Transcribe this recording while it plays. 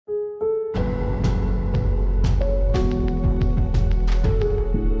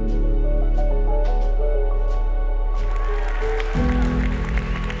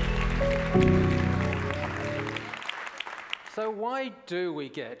So why do we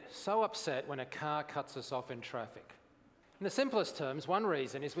get so upset when a car cuts us off in traffic? In the simplest terms, one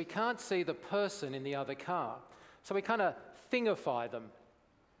reason is we can't see the person in the other car. So we kind of thingify them.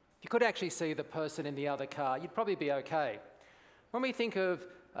 If you could actually see the person in the other car, you'd probably be okay. When we think of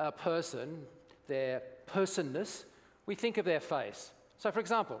a person, their personness, we think of their face. So for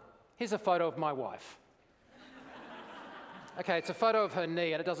example, here's a photo of my wife. Okay, it's a photo of her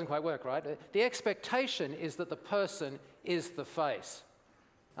knee and it doesn't quite work, right? The expectation is that the person is the face.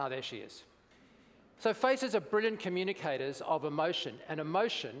 Ah, there she is. So faces are brilliant communicators of emotion, and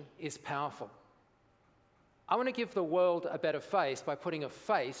emotion is powerful. I want to give the world a better face by putting a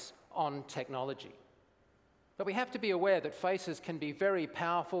face on technology. But we have to be aware that faces can be very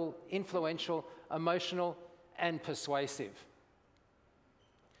powerful, influential, emotional, and persuasive.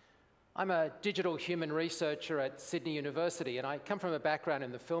 I'm a digital human researcher at Sydney University, and I come from a background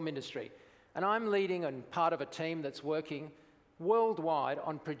in the film industry. And I'm leading and part of a team that's working worldwide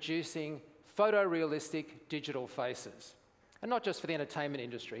on producing photorealistic digital faces. And not just for the entertainment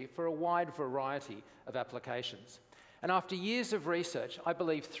industry, for a wide variety of applications. And after years of research, I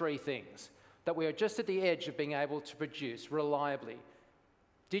believe three things: that we are just at the edge of being able to produce reliably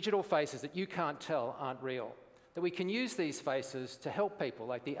digital faces that you can't tell aren't real. That we can use these faces to help people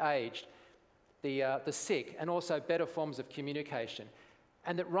like the aged, the sick, and also better forms of communication.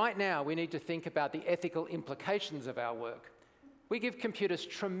 And that right now we need to think about the ethical implications of our work. We give computers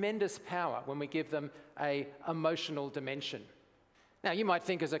tremendous power when we give them an emotional dimension. Now, you might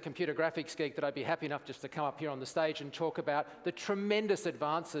think as a computer graphics geek that I'd be happy enough just to come up here on the stage and talk about the tremendous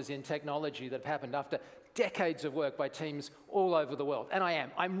advances in technology that have happened after decades of work by teams all over the world. And I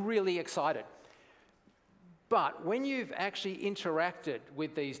am. I'm really excited. But when you've actually interacted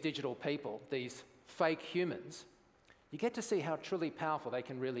with these digital people, these fake humans, you get to see how truly powerful they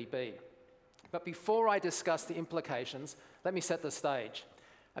can really be. But before I discuss the implications, let me set the stage.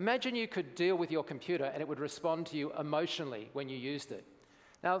 Imagine you could deal with your computer and it would respond to you emotionally when you used it.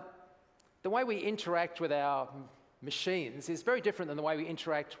 Now, the way we interact with our machines is very different than the way we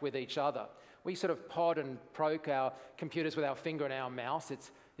interact with each other. We sort of pod and poke our computers with our finger and our mouse.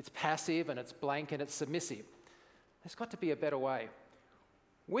 It's passive and it's blank and it's submissive. There's got to be a better way.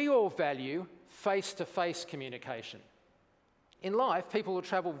 We all value face-to-face communication. In life, people will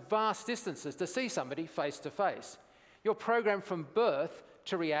travel vast distances to see somebody face-to-face. You're programmed from birth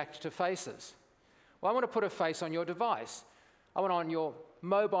to react to faces. Well, I want to put a face on your device. I want on your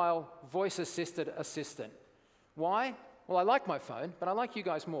mobile voice-assisted assistant. Why? Well, I like my phone, but I like you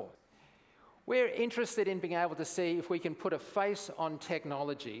guys more. We're interested in being able to see if we can put a face on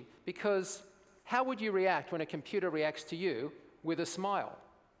technology, because how would you react when a computer reacts to you with a smile?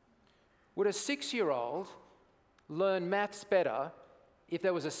 Would a 6-year-old learn maths better if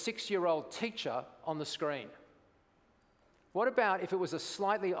there was a 6-year-old teacher on the screen? What about if it was a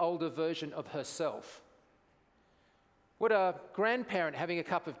slightly older version of herself? Would a grandparent having a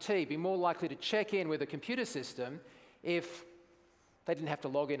cup of tea be more likely to check in with a computer system if they didn't have to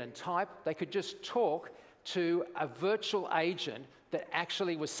log in and type? They could just talk to a virtual agent that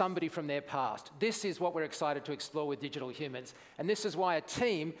actually was somebody from their past. This is what we're excited to explore with digital humans. And this is why a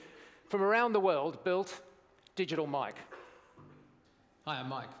team from around the world built Digital Mike. Hi, I'm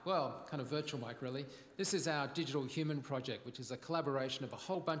Mike. Well, kind of virtual Mike, really. This is our Digital Human project, which is a collaboration of a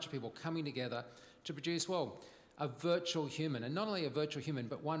whole bunch of people coming together to produce, well, a virtual human. And not only a virtual human,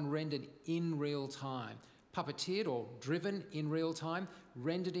 but one rendered in real time. Puppeteered or driven in real time,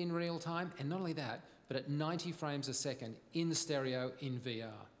 rendered in real time, and not only that, but at 90 frames a second in stereo in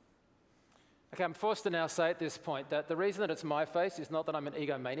VR. Okay, I'm forced to now say at this point that the reason that it's my face is not that I'm an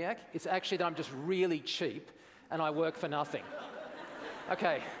egomaniac, it's actually that I'm just really cheap and I work for nothing.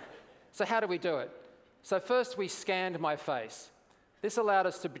 Okay, so how do we do it? So first we scanned my face. This allowed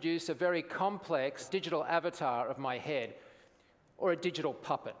us to produce a very complex digital avatar of my head, or a digital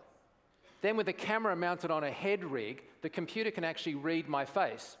puppet. Then with the camera mounted on a head rig, the computer can actually read my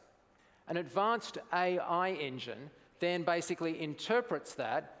face. An advanced AI engine then basically interprets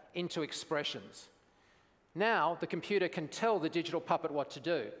that into expressions. Now the computer can tell the digital puppet what to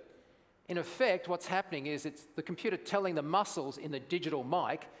do. In effect, what's happening is it's the computer telling the muscles in the digital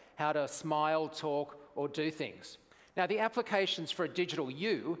mic how to smile, talk, or do things. Now the applications for a digital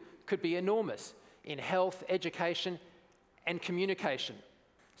you could be enormous in health, education, and communication.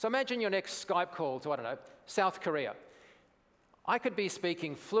 So imagine your next Skype call to, I don't know, South Korea. I could be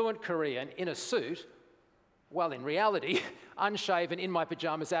speaking fluent Korean in a suit, while in reality, unshaven in my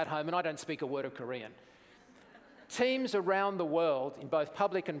pajamas at home, and I don't speak a word of Korean. Teams around the world in both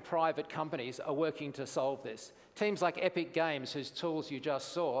public and private companies are working to solve this. Teams like Epic Games, whose tools you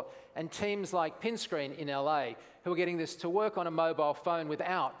just saw, and teams like Pinscreen in LA, who are getting this to work on a mobile phone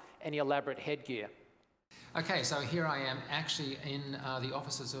without any elaborate headgear. Okay, so here I am actually in the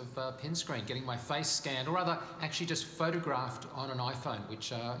offices of Pinscreen, getting my face scanned, or rather actually just photographed on an iPhone,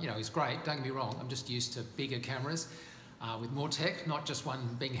 which is great, don't get me wrong. I'm just used to bigger cameras with more tech, not just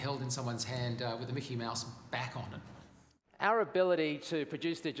one being held in someone's hand with a Mickey Mouse back on it. Our ability to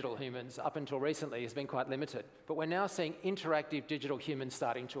produce digital humans up until recently has been quite limited, but we're now seeing interactive digital humans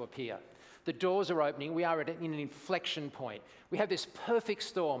starting to appear. The doors are opening. We are at an inflection point. We have this perfect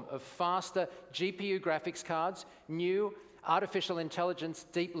storm of faster GPU graphics cards, new artificial intelligence,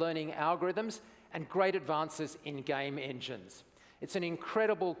 deep learning algorithms, and great advances in game engines. It's an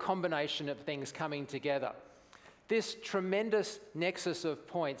incredible combination of things coming together. This tremendous nexus of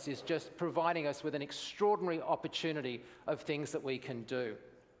points is just providing us with an extraordinary opportunity of things that we can do.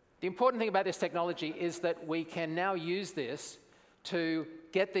 The important thing about this technology is that we can now use this to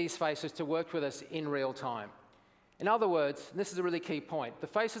get these faces to work with us in real time. In other words, and this is a really key point, the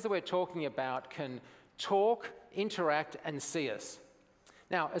faces that we're talking about can talk, interact, and see us.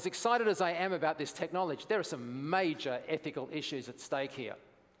 Now, as excited as I am about this technology, there are some major ethical issues at stake here.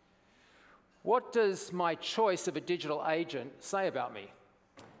 What does my choice of a digital agent say about me?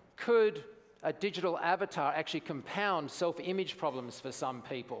 Could a digital avatar actually compound self-image problems for some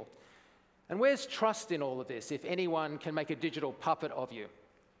people? And where's trust in all of this if anyone can make a digital puppet of you?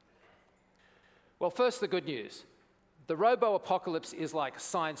 Well, first, the good news. The robo-apocalypse is like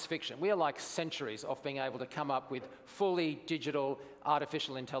science fiction. We are like centuries off being able to come up with fully digital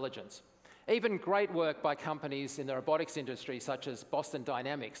artificial intelligence. Even great work by companies in the robotics industry, such as Boston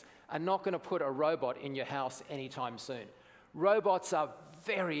Dynamics, are not going to put a robot in your house anytime soon. Robots are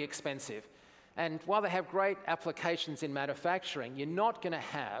very expensive. And while they have great applications in manufacturing, you're not going to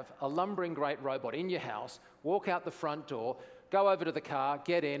have a lumbering great robot in your house, walk out the front door, go over to the car,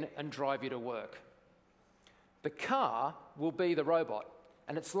 get in, and drive you to work. The car will be the robot,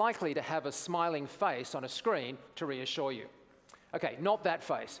 and it's likely to have a smiling face on a screen to reassure you. Okay, not that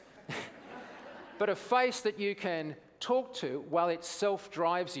face. But a face that you can talk to while it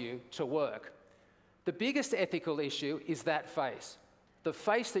self-drives you to work. The biggest ethical issue is that face, the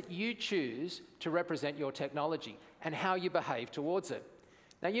face that you choose to represent your technology and how you behave towards it.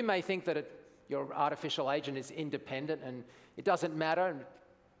 Now, you may think that your artificial agent is independent and it doesn't matter, and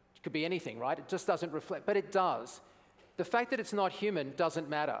it could be anything, right? It just doesn't reflect, but it does. The fact that it's not human doesn't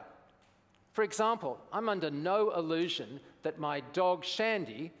matter. For example, I'm under no illusion that my dog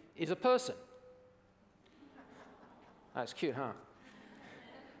Shandy is a person. That's cute, huh?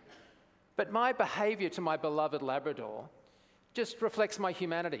 But my behavior to my beloved Labrador just reflects my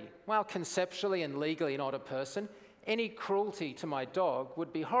humanity. While conceptually and legally not a person, any cruelty to my dog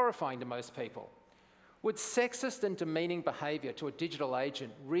would be horrifying to most people. Would sexist and demeaning behavior to a digital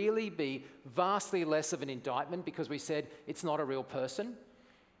agent really be vastly less of an indictment because we said it's not a real person?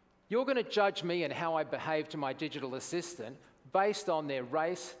 You're going to judge me and how I behave to my digital assistant based on their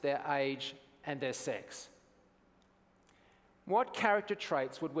race, their age, and their sex. What character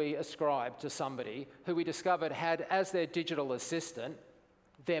traits would we ascribe to somebody who we discovered had as their digital assistant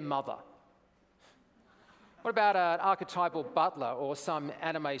their mother? What about an archetypal butler or some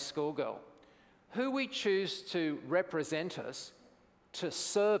anime schoolgirl? Who we choose to represent us, to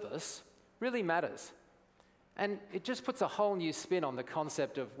serve us, really matters. And it just puts a whole new spin on the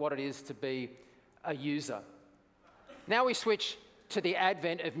concept of what it is to be a user. Now we switch to the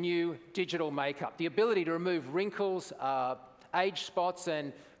advent of new digital makeup, the ability to remove wrinkles, age spots,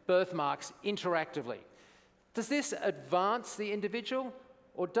 and birthmarks interactively. Does this advance the individual,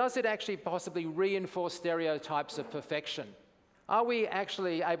 or does it actually possibly reinforce stereotypes of perfection? Are we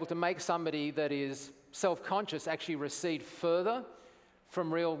actually able to make somebody that is self-conscious actually recede further from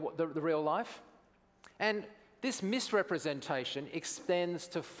the real life? And this misrepresentation extends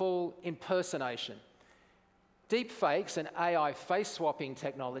to full impersonation. Deepfakes and AI face-swapping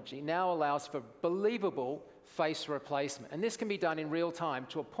technology now allows for believable face replacement. And this can be done in real time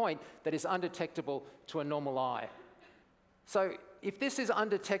to a point that is undetectable to a normal eye. So if this is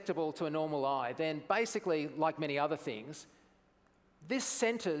undetectable to a normal eye, then basically, like many other things, this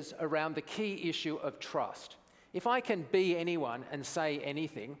centers around the key issue of trust. If I can be anyone and say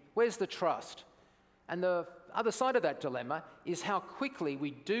anything, where's the trust? And the other side of that dilemma is how quickly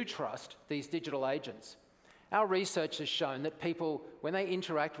we do trust these digital agents. Our research has shown that people, when they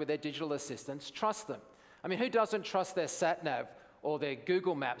interact with their digital assistants, trust them. I mean, who doesn't trust their sat-nav or their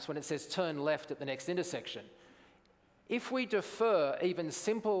Google Maps when it says turn left at the next intersection? If we defer even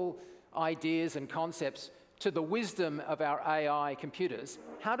simple ideas and concepts to the wisdom of our AI computers,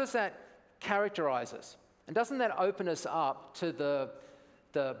 how does that characterize us? And doesn't that open us up to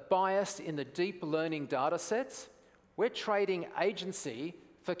the bias in the deep learning data sets? We're trading agency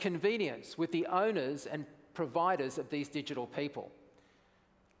for convenience with the owners and providers of these digital people.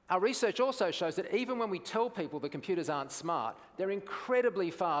 Our research also shows that even when we tell people the computers aren't smart, they're incredibly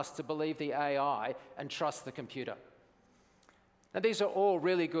fast to believe the AI and trust the computer. Now, these are all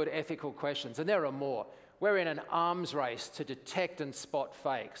really good ethical questions, and there are more. We're in an arms race to detect and spot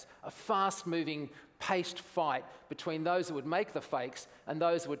fakes, a fast-moving, paced fight between those who would make the fakes and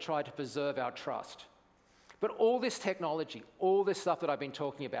those who would try to preserve our trust. But all this technology, all this stuff that I've been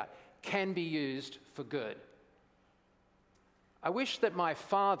talking about, can be used for good. I wish that my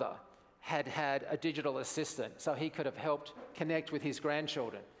father had had a digital assistant so he could have helped connect with his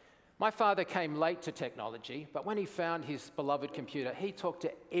grandchildren. My father came late to technology, but when he found his beloved computer, he talked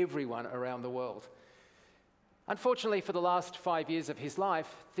to everyone around the world. Unfortunately, for the last 5 years of his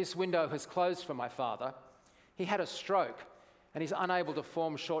life, this window has closed for my father. He had a stroke, and he's unable to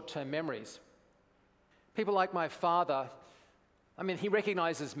form short-term memories. People like my father, he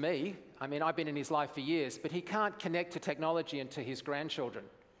recognizes me. I've been in his life for years, but he can't connect to technology and to his grandchildren.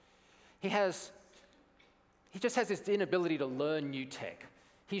 He just has this inability to learn new tech.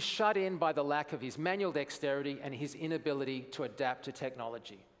 He's shut in by the lack of his manual dexterity and his inability to adapt to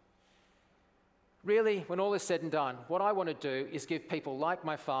technology. Really, when all is said and done, what I want to do is give people like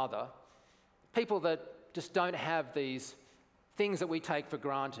my father, people that just don't have these things that we take for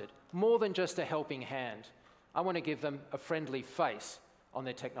granted, more than just a helping hand. I want to give them a friendly face on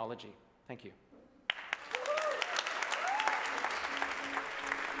their technology. Thank you.